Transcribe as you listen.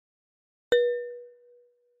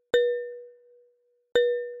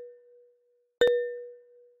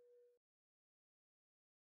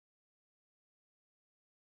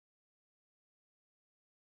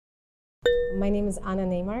My name is Anna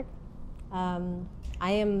Neimark.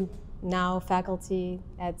 I am now faculty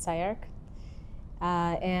at SciArc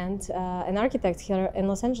and an architect here in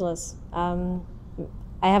Los Angeles. I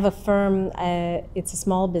have a firm, it's a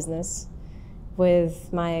small business,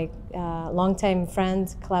 with my longtime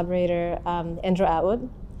friend, collaborator, Andrew Atwood,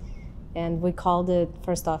 and we called it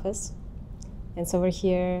First Office. And so we're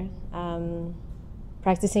here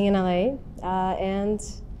practicing in LA and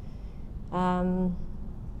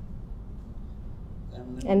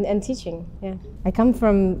teaching. Yeah, I come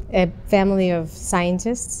from a family of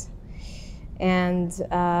scientists, and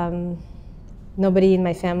nobody in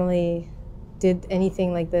my family did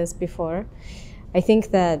anything like this before. I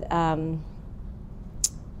think that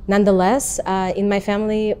nonetheless, in my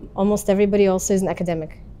family, almost everybody also is an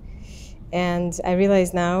academic. And I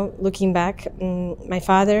realize now, looking back, my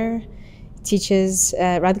father teaches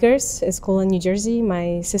at Rutgers, a school in New Jersey.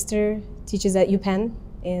 My sister teaches at UPenn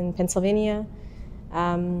in Pennsylvania.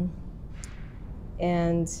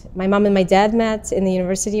 And my mom and my dad met in the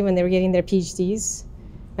university when they were getting their PhDs.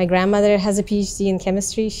 My grandmother has a PhD in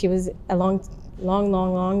chemistry. She was a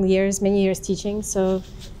long years, many years teaching. So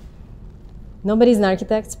nobody's an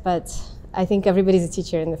architect, but I think everybody's a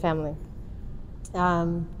teacher in the family.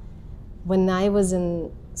 When I was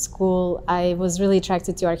in school, I was really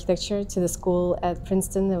attracted to architecture, to the school at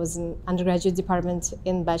Princeton. There was an undergraduate department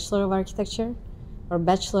in Bachelor of Architecture, or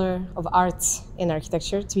Bachelor of Arts in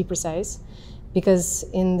Architecture, to be precise. Because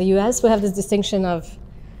in the US, we have this distinction of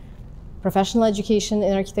professional education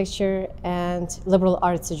in architecture and liberal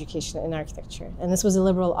arts education in architecture. And this was a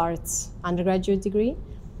liberal arts undergraduate degree,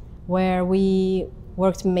 where we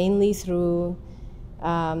worked mainly through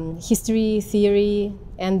history, theory,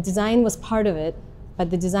 and design was part of it, but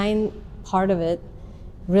the design part of it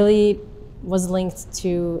really was linked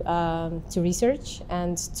to research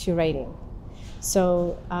and to writing.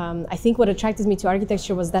 So I think what attracted me to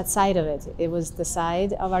architecture was that side of it. It was the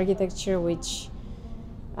side of architecture which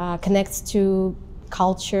connects to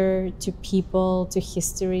culture, to people, to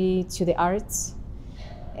history, to the arts.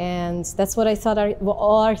 And that's what I thought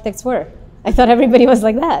all architects were. I thought everybody was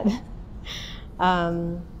like that.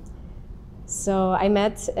 So I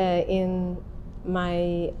met in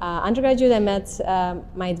my undergraduate, I met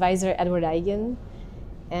my advisor, Edward Eigen,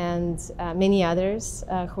 and many others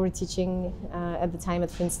who were teaching at the time at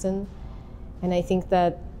Princeton. And I think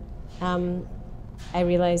that I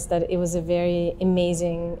realized that it was a very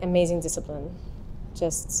amazing discipline.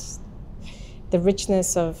 Just the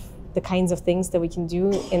richness of the kinds of things that we can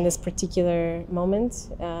do in this particular moment,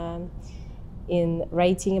 in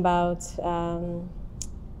writing about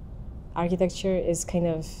architecture is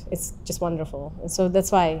it's just wonderful. And so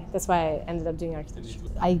that's why I ended up doing architecture.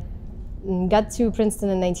 I got to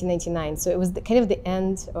Princeton in 1999, so it was kind of the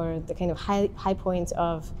end, or the kind of high point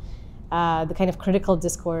of the kind of critical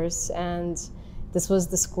discourse. And this was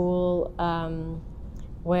the school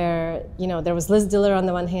where, you know, there was Liz Diller on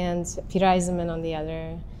the one hand, Peter Eisenman on the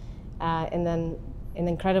other, and then an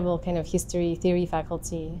incredible kind of history, theory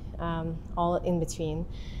faculty, all in between.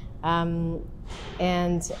 As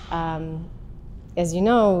you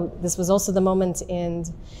know, this was also the moment in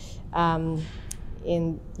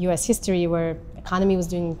US history where economy was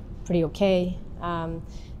doing pretty okay.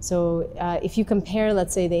 So if you compare,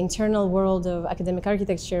 let's say, the internal world of academic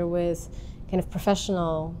architecture with kind of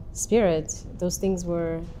professional spirit, those things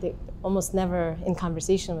were almost never in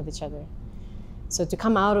conversation with each other. So to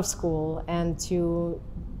come out of school and to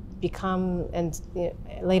become, and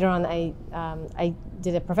later on I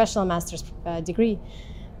did a professional master's degree,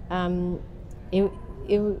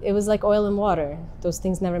 it was like oil and water. Those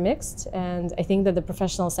things never mixed, and I think that the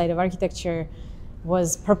professional side of architecture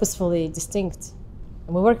was purposefully distinct.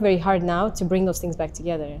 And we work very hard now to bring those things back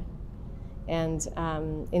together. And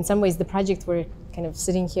in some ways, the project, we're kind of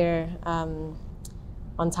sitting here on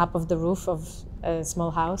top of the roof of a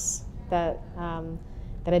small house that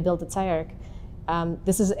I built at SciArc.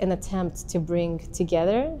 This is an attempt to bring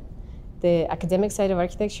together the academic side of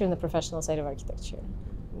architecture and the professional side of architecture.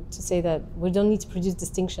 To say that we don't need to produce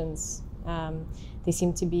distinctions. They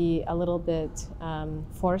seem to be a little bit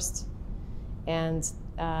forced, and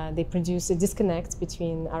they produce a disconnect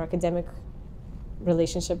between our academic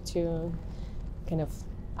relationship to kind of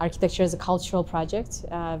architecture as a cultural project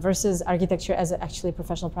versus architecture as actually a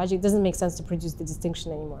professional project. It doesn't make sense to produce the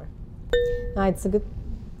distinction anymore. It's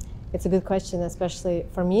a good question, especially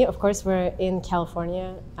for me. Of course, we're in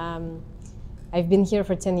California. I've been here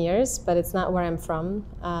for 10 years, but it's not where I'm from.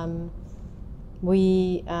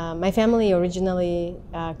 My family originally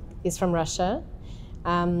is from Russia.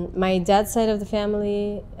 My dad's side of the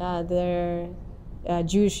family, they're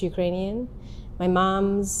Jewish Ukrainian. My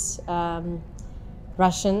mom's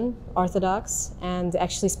Russian Orthodox and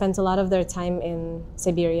actually spent a lot of their time in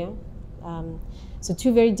Siberia. So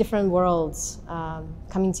two very different worlds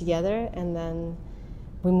coming together, and then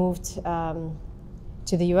we moved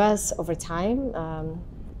to the US over time.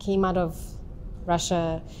 Came out of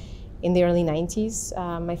Russia in the early 90s.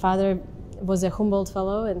 My father was a Humboldt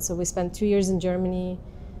fellow, and so we spent 2 years in Germany,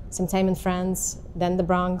 some time in France, then the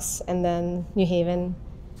Bronx, and then New Haven,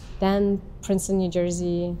 then Princeton, New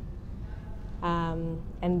Jersey,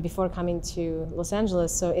 and before coming to Los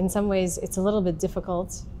Angeles. So in some ways, it's a little bit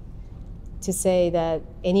difficult to say that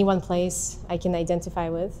any one place I can identify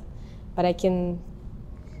with, but I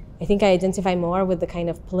think I identify more with the kind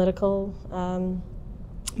of political,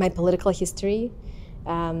 my political history,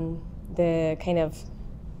 the kind of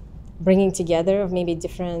bringing together of maybe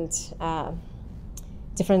different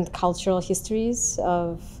cultural histories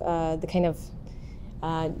of the kind of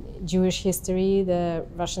Jewish history, the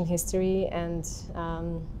Russian history, and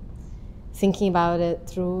thinking about it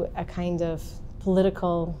through a kind of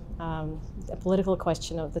political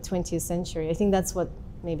question of the 20th century. I think that's what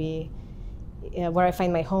maybe where I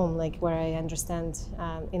find my home, like where I understand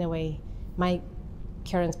in a way my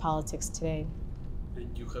current politics today.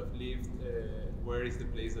 And you have lived, where is the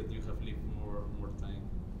place that you have lived more time?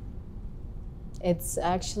 It's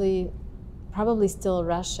actually probably still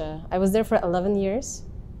Russia. I was there for 11 years,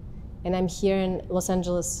 and I'm here in Los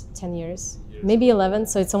Angeles 10 years. Maybe 11,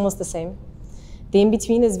 so it's almost the same. The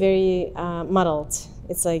in-between is very muddled.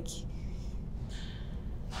 It's like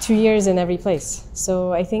 2 years in every place.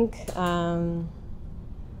 So I think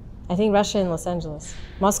Russia and Los Angeles,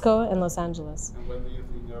 Moscow and Los Angeles. And what do you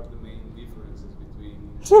think are the main differences between?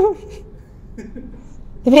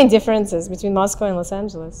 The main differences between Moscow and Los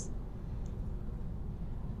Angeles.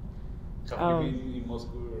 Have you been in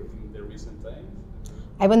Moscow in the recent times?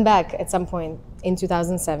 I went back at some point in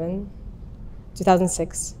 2007,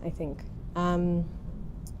 2006, I think.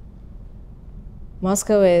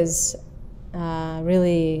 Moscow is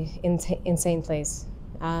really insane place.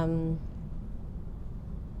 I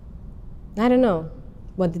don't know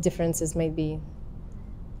what the differences might be.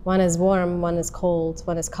 One is warm, one is cold,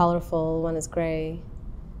 one is colorful, one is gray.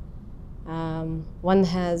 One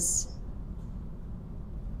has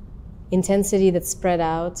intensity that's spread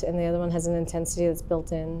out, and the other one has an intensity that's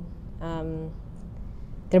built in.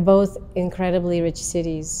 They're both incredibly rich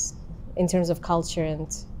cities in terms of culture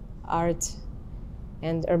and art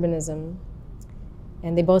and urbanism.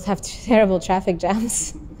 And they both have terrible traffic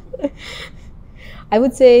jams. I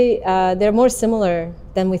would say they're more similar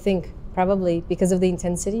than we think, probably because of the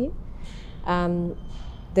intensity.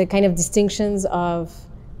 The kind of distinctions of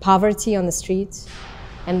poverty on the street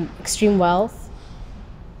and extreme wealth,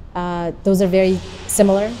 those are very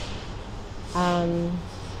similar. And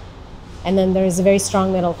then there is a very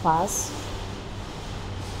strong middle class.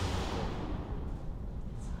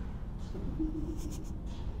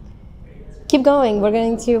 Keep going, we're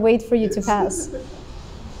going to wait for you to pass.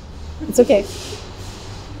 It's okay.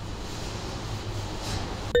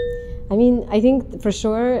 I mean, I think for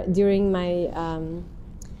sure during my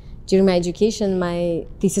education, my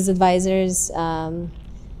thesis advisors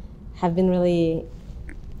have been really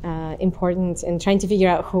important in trying to figure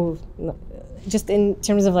out who, just in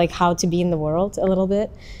terms of like how to be in the world a little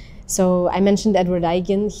bit. So I mentioned Edward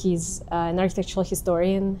Eigen. He's an architectural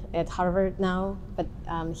historian at Harvard now, but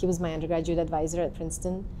he was my undergraduate advisor at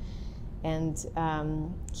Princeton. And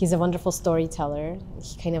he's a wonderful storyteller.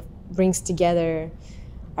 He kind of brings together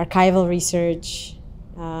archival research,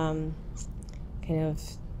 kind of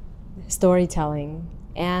storytelling,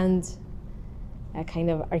 and a kind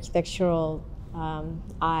of architectural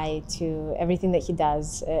eye to everything that he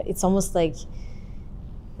does. It's almost like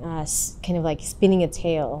kind of like spinning a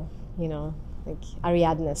tale, you know, like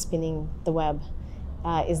Ariadne spinning the web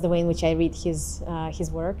is the way in which I read his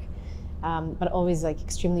work, but always like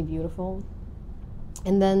extremely beautiful.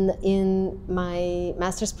 And then in my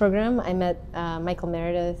master's program, I met Michael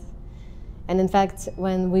Meredith. And in fact,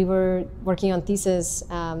 when we were working on thesis,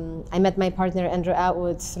 I met my partner, Andrew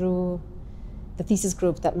Atwood, through the thesis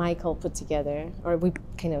group that Michael put together, or we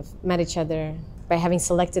kind of met each other by having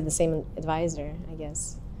selected the same advisor, I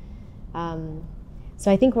guess. So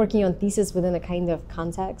I think working on thesis within a kind of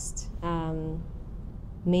context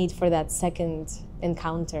made for that second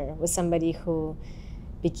encounter with somebody who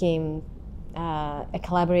became a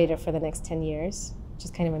collaborator for the next 10 years, which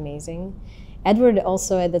is kind of amazing. Edward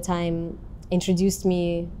also at the time introduced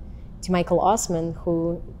me to Michael Osman,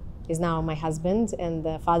 who is now my husband and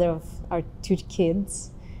the father of our 2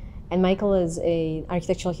 kids. And Michael is an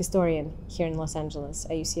architectural historian here in Los Angeles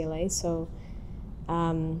at UCLA. So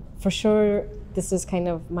For sure, this is kind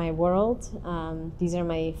of my world. These are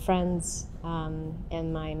my friends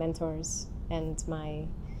and my mentors and my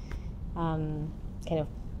kind of,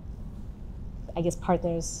 I guess,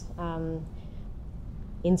 partners.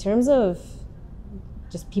 In terms of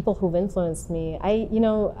just people who've influenced me,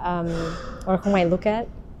 or whom I look at,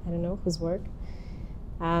 I don't know, whose work.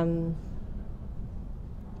 I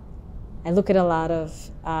look at a lot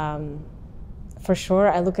of, for sure,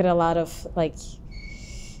 I look at a lot of like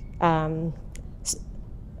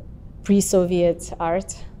pre-Soviet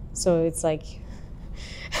art. So it's like,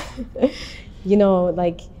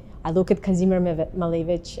 like I look at Kazimir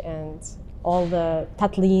Malevich and all the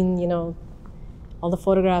Tatlin, all the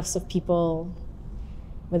photographs of people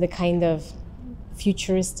with a kind of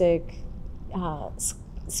futuristic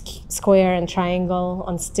square and triangle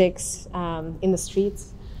on sticks in the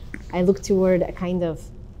streets. I look toward a kind of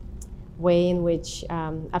way in which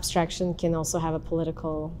abstraction can also have a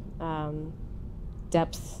political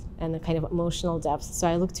depth and a kind of emotional depth. So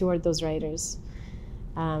I look toward those writers.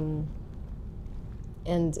 And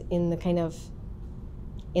in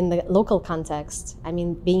the local context, I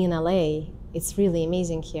mean, being in LA, it's really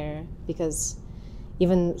amazing here because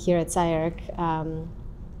even here at SciArc,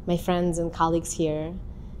 my friends and colleagues here,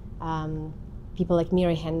 people like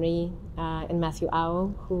Mira Henry and Matthew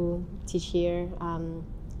Au, who teach here,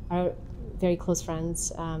 are very close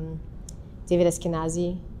friends. David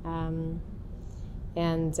Eskenazi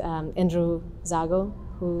and Andrew Zago,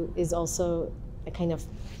 who is also a kind of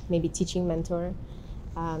maybe teaching mentor.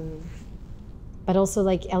 But also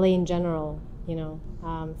like LA in general,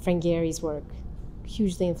 Frank Gehry's work,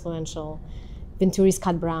 hugely influential. Venturi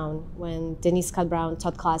Scott Brown, when Denise Scott Brown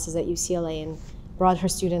taught classes at UCLA and brought her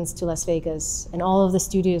students to Las Vegas, and all of the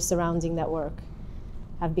studios surrounding that work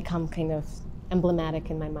have become kind of emblematic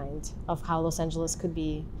in my mind of how Los Angeles could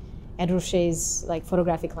be. Ed Ruscha's like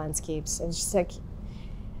photographic landscapes. And it's just like,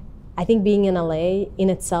 I think being in LA in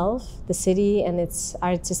itself, the city and its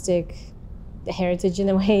artistic heritage in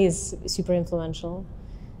a way is super influential.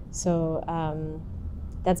 So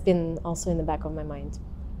that's been also in the back of my mind.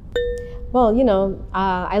 Well,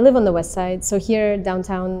 I live on the west side. So here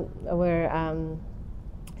downtown where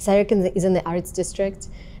SciArc is in the arts district,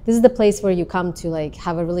 this is the place where you come to like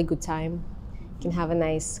have a really good time. You can have a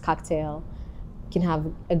nice cocktail. You can have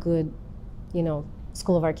a good,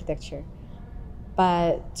 school of architecture.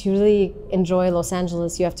 But to really enjoy Los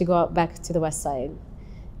Angeles, you have to go out back to the west side.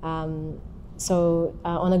 So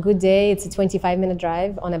on a good day, it's a 25-minute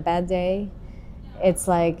drive. On a bad day, it's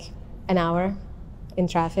like an hour in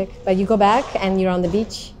traffic. But you go back and you're on the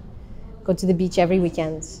beach. Go to the beach every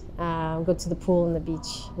weekend. Go to the pool and the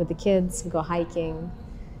beach with the kids, go hiking.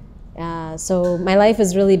 So my life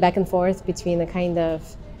is really back and forth between a kind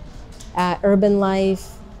of urban life,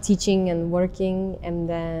 teaching and working, and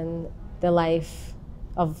then the life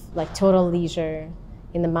of like total leisure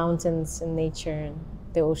in the mountains and nature and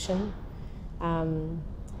the ocean.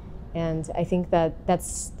 And I think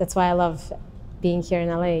that's why I love being here in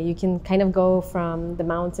LA. You can kind of go from the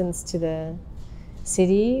mountains to the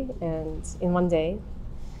city and in one day.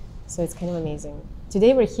 So it's kind of amazing.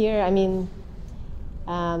 Today we're here,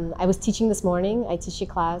 I was teaching this morning. I teach a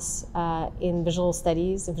class in visual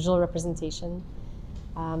studies and visual representation.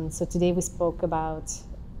 So today we spoke about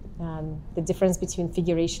the difference between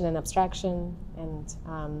figuration and abstraction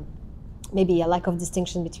and maybe a lack of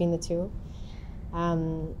distinction between the two.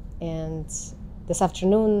 And this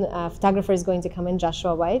afternoon, a photographer is going to come in,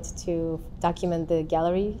 Joshua White, to document the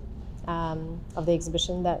gallery of the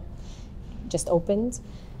exhibition that just opened.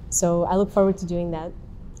 So I look forward to doing that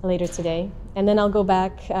later today. And then I'll go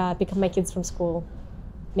back, pick up my kids from school,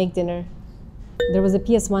 make dinner. There was a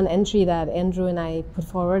PS1 entry that Andrew and I put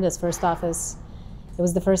forward as first office. It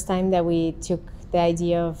was the first time that we took the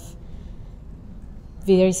idea of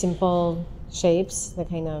very simple shapes, the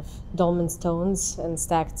kind of dolmen stones, and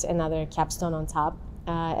stacked another capstone on top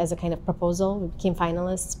as a kind of proposal. We became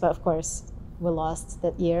finalists, but of course we lost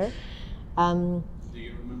that year. Do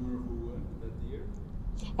you remember who won that year?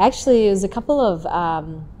 Actually, it was a couple of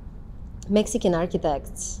Mexican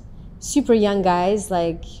architects, super young guys,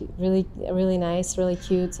 like really nice, really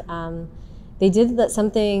cute. They did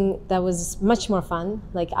something that was much more fun.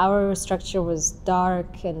 Like our structure was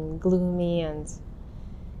dark and gloomy and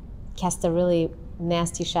cast a really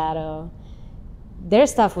nasty shadow. Their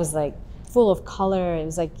stuff was like full of color. It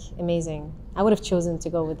was like amazing. I would have chosen to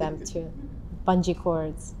go with them too. Bungee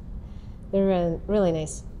cords. They were really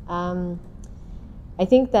nice. I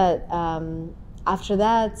think that after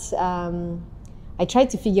that, I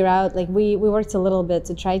tried to figure out, like we worked a little bit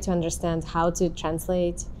to try to understand how to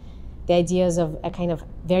translate the ideas of a kind of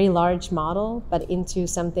very large model, but into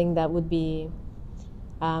something that would be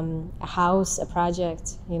a house, a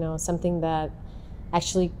project, you know, something that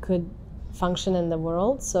actually could function in the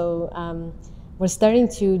world. So we're starting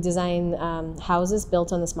to design houses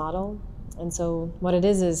built on this model. And so what it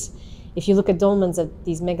is if you look at dolmens, at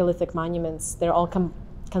these megalithic monuments, they're all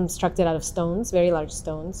constructed out of stones, very large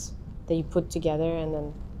stones that you put together and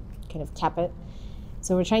then kind of cap it.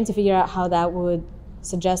 So we're trying to figure out how that would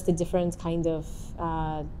suggest a different kind of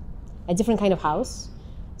house.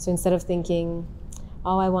 So instead of thinking,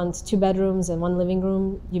 oh, I want 2 bedrooms and 1 living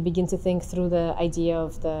room, you begin to think through the idea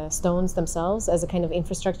of the stones themselves as a kind of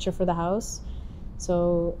infrastructure for the house.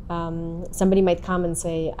 So somebody might come and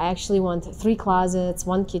say, I actually want 3 closets,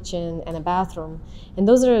 1 kitchen, and a bathroom. And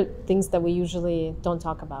those are things that we usually don't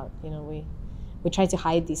talk about. You know, we try to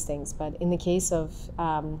hide these things. But in the case of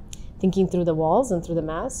thinking through the walls and through the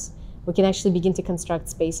mass, we can actually begin to construct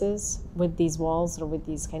spaces with these walls or with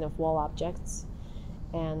these kind of wall objects.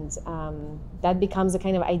 And that becomes a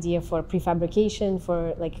kind of idea for prefabrication,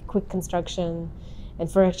 for like quick construction,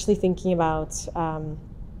 and for actually thinking about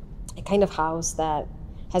a kind of house that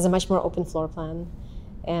has a much more open floor plan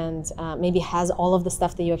and maybe has all of the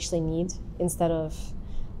stuff that you actually need, instead of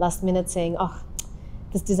last minute saying, oh,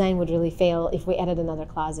 this design would really fail if we added another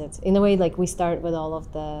closet. In a way, like we start with all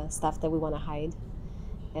of the stuff that we want to hide,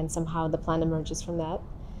 and somehow the plan emerges from that.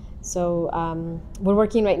 So we're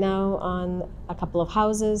working right now on a couple of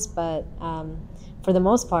houses, but for the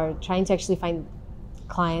most part, trying to actually find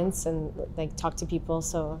clients and like talk to people.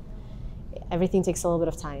 So everything takes a little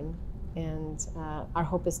bit of time, and our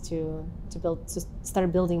hope is to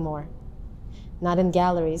start building more, not in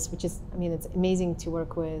galleries, which is, I mean, it's amazing to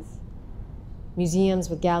work with museums,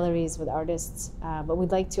 with galleries, with artists, but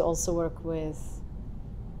we'd like to also work with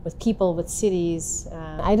people, with cities.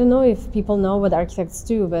 I don't know if people know what architects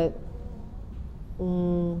do, but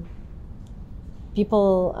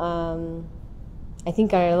people, I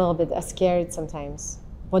think, are a little bit scared sometimes.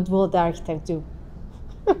 What will the architect do?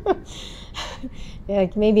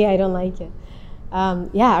 Like, maybe I don't like it.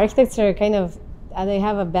 Yeah, architects are kind of, they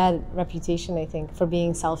have a bad reputation, I think, for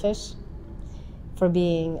being selfish, for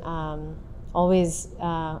being always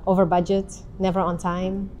over budget, never on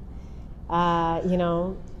time, you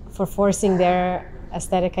know, for forcing their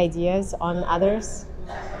aesthetic ideas on others.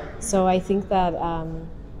 So I think that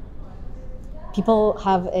people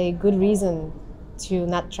have a good reason to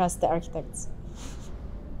not trust the architects.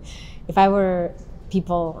 If I were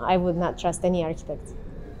people, I would not trust any architect.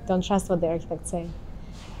 Don't trust what the architects say.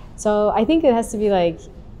 So I think it has to be like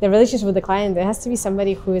the relationship with the client. There has to be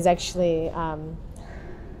somebody who is actually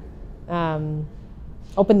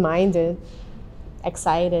open-minded,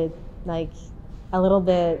 excited, like a little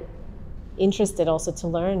bit interested also to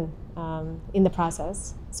learn in the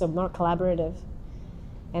process. So more collaborative.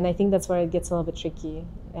 And I think that's where it gets a little bit tricky.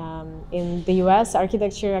 In the US,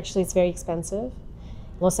 architecture actually is very expensive.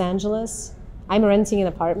 Los Angeles, I'm renting an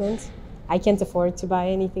apartment. I can't afford to buy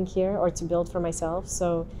anything here or to build for myself.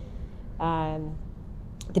 So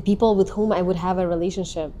the people with whom I would have a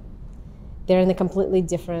relationship, they're in a completely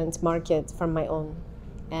different market from my own.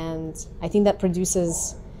 And I think that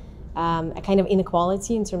produces a kind of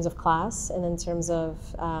inequality in terms of class and in terms of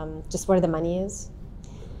just where the money is.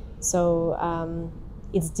 So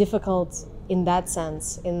it's difficult in that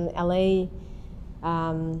sense. In LA,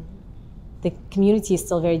 the community is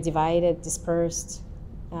still very divided, dispersed.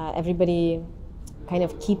 Everybody kind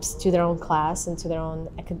of keeps to their own class and to their own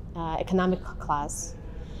economic class.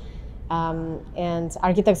 And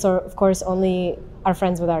architects are, of course, only are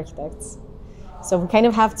friends with architects. So we kind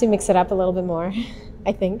of have to mix it up a little bit more,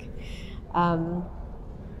 I think.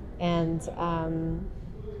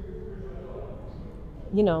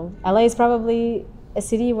 You know, LA is probably a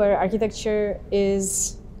city where architecture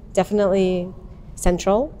is definitely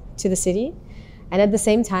central to the city, and at the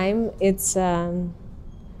same time, it's a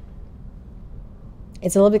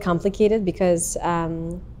little bit complicated because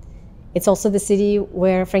it's also the city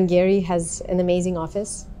where Frank Gehry has an amazing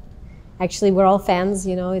office. Actually, we're all fans,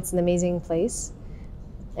 you know, it's an amazing place.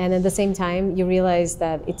 And at the same time, you realize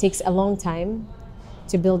that it takes a long time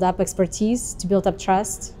to build up expertise, to build up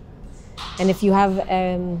trust. And if you have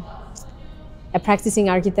a practicing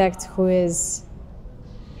architect who is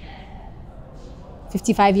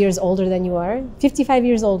 55 years older than you are, 55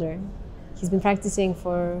 years older, he's been practicing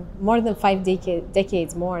for more than 5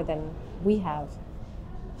 decades more than we have.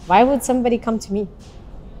 Why would somebody come to me?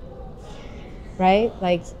 Right?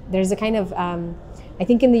 Like, there's a kind of, I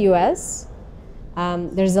think in the US,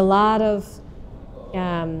 there's a lot of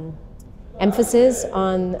emphasis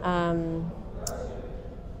on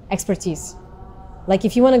expertise. Like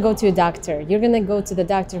if you want to go to a doctor, you're going to go to the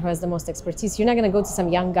doctor who has the most expertise. You're not going to go to some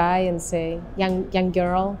young guy and say, young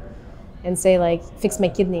girl, and say like, fix my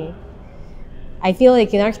kidney. I feel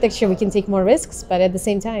like in architecture we can take more risks, but at the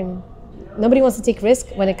same time, nobody wants to take risk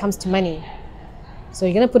when it comes to money. So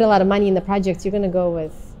you're going to put a lot of money in the project, you're going to go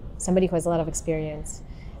with somebody who has a lot of experience.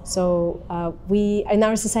 So in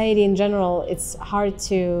our society in general, it's hard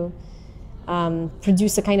to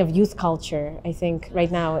produce a kind of youth culture, I think,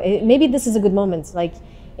 right now. Maybe this is a good moment. Like,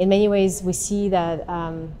 in many ways, we see that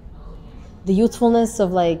the youthfulness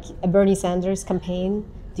of like a Bernie Sanders campaign,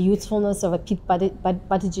 the youthfulness of a Pete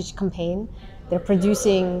Buttigieg campaign, they're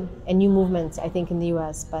producing a new movement, I think, in the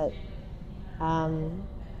US. But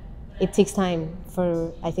it takes time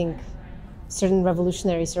for, I think, certain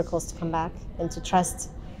revolutionary circles to come back and to trust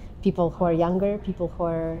people who are younger, people who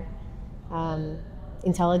are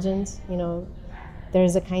intelligent. You know,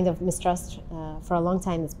 there's a kind of mistrust for a long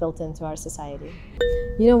time that's built into our society.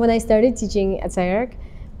 You know, when I started teaching at SCI-Arc,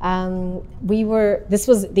 this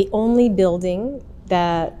was the only building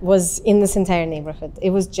that was in this entire neighborhood.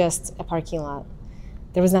 It was just a parking lot.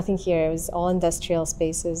 There was nothing here. It was all industrial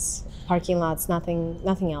spaces, parking lots,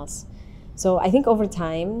 nothing else. So I think over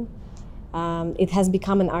time, it has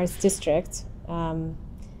become an arts district,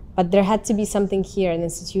 but there had to be something here, an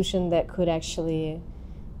institution that could actually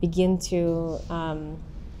begin to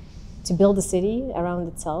build a city around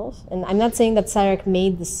itself. And I'm not saying that SCI-Arc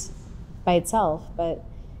made this by itself, but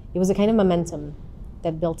it was a kind of momentum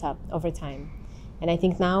that built up over time. And I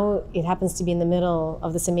think now it happens to be in the middle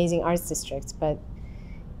of this amazing arts district, but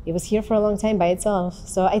it was here for a long time by itself.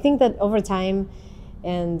 So I think that over time,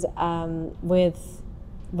 and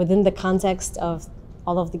within the context of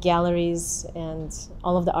all of the galleries and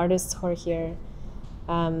all of the artists who are here,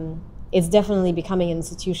 it's definitely becoming an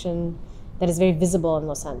institution that is very visible in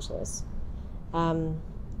Los Angeles.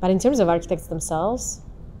 But in terms of architects themselves,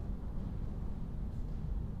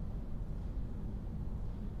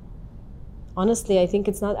 honestly, I think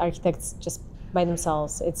it's not architects just by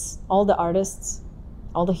themselves. It's all the artists,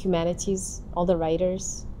 all the humanities, all the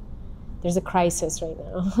writers. There's a crisis right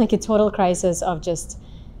now, like a total crisis of just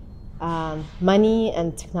money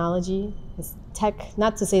and technology. It's tech,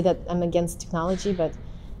 not to say that I'm against technology, but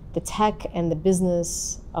the tech and the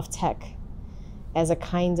business of tech as a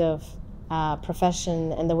kind of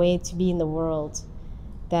profession and the way to be in the world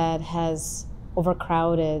that has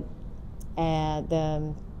overcrowded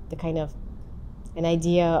the kind of an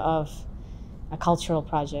idea of a cultural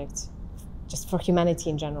project just for humanity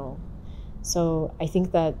in general. So I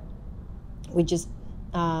think that we just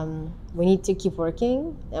we need to keep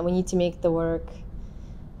working, and we need to make the work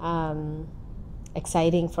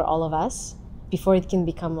exciting for all of us before it can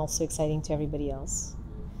become also exciting to everybody else.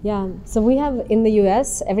 Yeah, so we have in the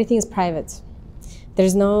US, everything is private.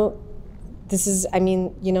 There's no, I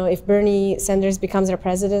mean, you know, if Bernie Sanders becomes our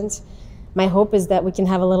president, my hope is that we can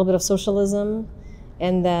have a little bit of socialism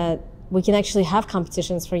and that we can actually have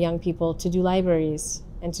competitions for young people to do libraries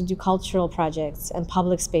and to do cultural projects and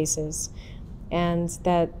public spaces, and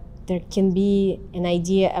that there can be an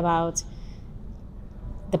idea about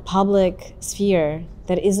the public sphere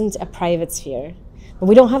that isn't a private sphere. But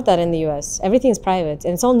we don't have that in the US. Everything is private,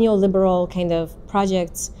 and it's all neoliberal kind of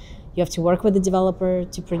projects. You have to work with the developer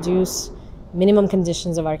to produce minimum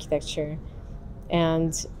conditions of architecture.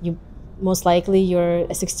 And most likely you're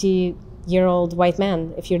a 60-year-old white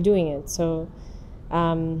man if you're doing it. So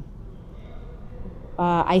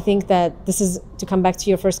I think that this is, to come back to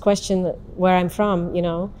your first question, where I'm from, you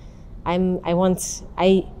know, I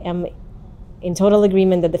am in total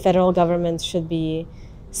agreement that the federal government should be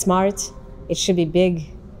smart, it should be big,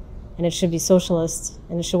 and it should be socialist,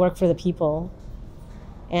 and it should work for the people,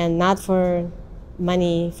 and not for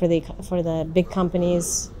money for the big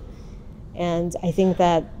companies. And I think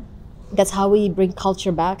that that's how we bring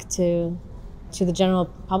culture back to the general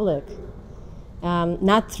public.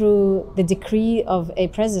 Not through the decree of a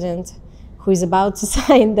president who is about to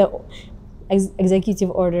sign the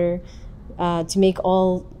executive order to make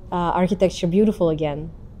all architecture beautiful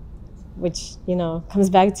again, which, you know, comes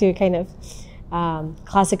back to kind of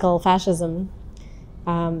classical fascism.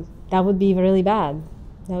 That would be really bad.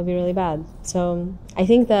 That would be really bad. So I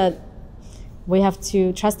think that we have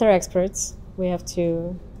to trust our experts. We have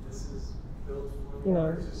to, you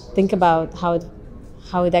know, think about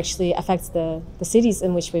how it actually affects the cities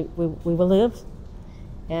in which we will live.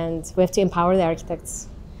 And we have to empower the architects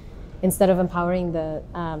instead of empowering the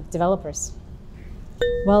developers.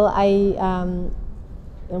 Well,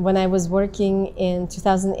 when I was working in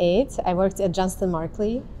 2008, I worked at Johnston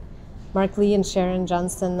Markley. Markley and Sharon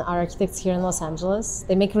Johnston are architects here in Los Angeles.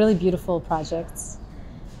 They make really beautiful projects.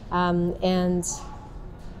 And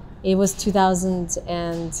It was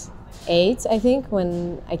 2008, I think,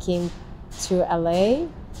 when I came to LA.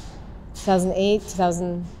 2008,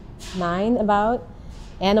 2009 about.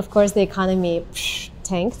 And of course the economy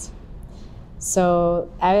tanked. So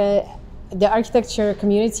the architecture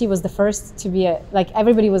community was the first to be, like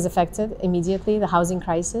everybody was affected immediately, the housing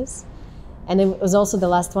crisis. And it was also the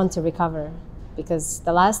last one to recover, because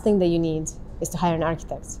the last thing that you need is to hire an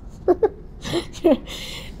architect.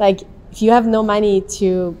 Like if you have no money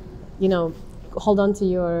to, you know, hold on to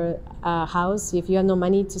your house, if you have no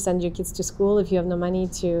money to send your kids to school, if you have no money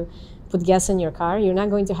to put gas in your car, you're not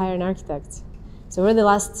going to hire an architect. So we're the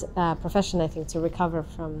last profession, I think, to recover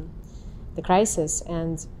from the crisis.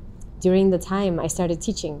 And during the time, I started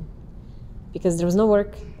teaching because there was no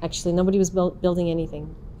work. Actually, nobody was building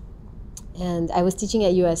anything. And I was teaching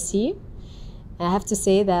at USC. And I have to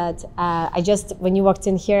say that when you walked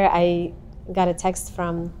in here, I got a text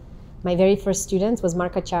from my very first student, was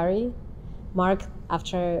Mark Achari. Mark,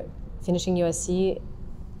 after finishing USC,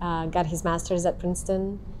 got his master's at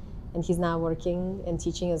Princeton, and he's now working and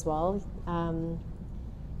teaching as well.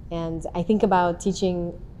 And I think about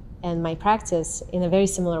teaching and my practice in a very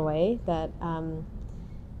similar way, that,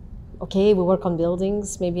 okay, we work on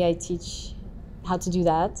buildings, maybe I teach how to do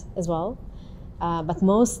that as well. But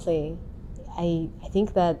mostly, I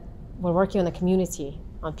think that we're working on a community,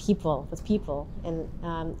 on people, with people. And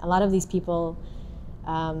a lot of these people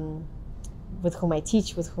with whom I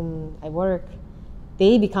teach, with whom I work,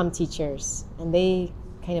 they become teachers, and they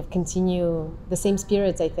kind of continue the same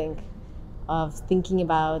spirit, I think, of thinking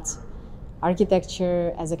about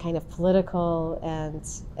architecture as a kind of political and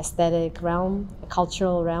aesthetic realm, a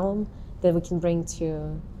cultural realm that we can bring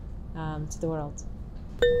to the world.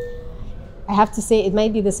 I have to say, it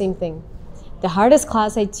might be the same thing. The hardest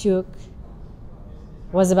class I took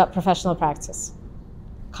was about professional practice,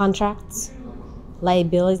 contracts,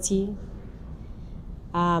 liability,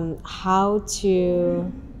 how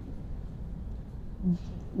to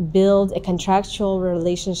build a contractual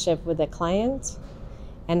relationship with a client,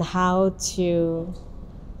 and how to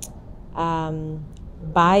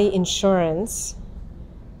buy insurance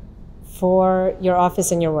for your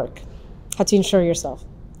office and your work, how to insure yourself.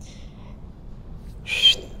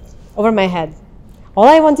 Over my head. All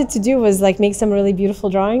I wanted to do was like make some really beautiful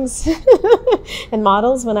drawings and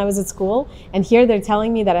models when I was at school. And here they're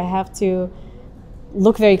telling me that I have to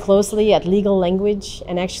look very closely at legal language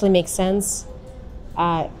and actually make sense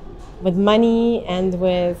with money and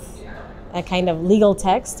with a kind of legal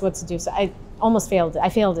text what to do. So I almost failed it.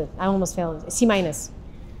 I almost failed it. C minus.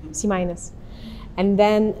 And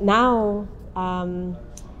then now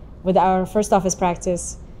with our first office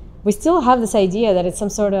practice, we still have this idea that it's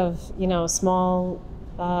some sort of, you know, small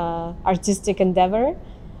artistic endeavor,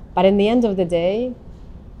 but in the end of the day,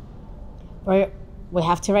 we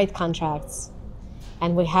have to write contracts,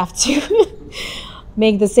 and we have to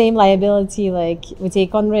make the same liability, like we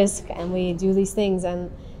take on risk and we do these things,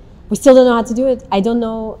 and we still don't know how to do it. I don't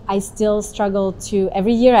know, I still struggle to,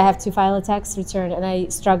 every year I have to file a tax return, and I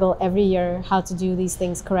struggle every year how to do these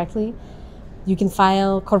things correctly. You can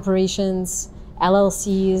file corporations,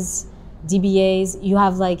 LLCs, DBAs, you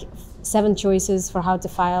have like 7 choices for how to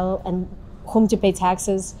file and whom to pay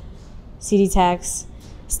taxes, city tax,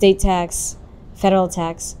 state tax, federal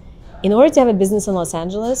tax. In order to have a business in Los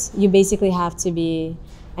Angeles, you basically have to be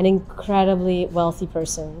an incredibly wealthy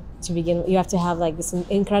person to begin with. You have to have like this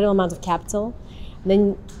incredible amount of capital,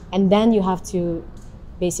 and then you have to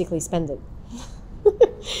basically spend it.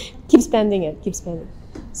 Keep spending it.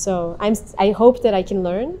 So I hope that I can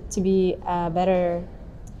learn to be a better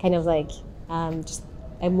kind of like just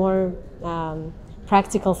a more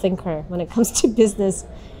practical thinker when it comes to business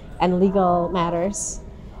and legal matters,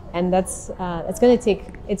 and that's it's going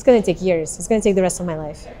to take years. It's going to take the rest of my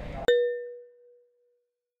life.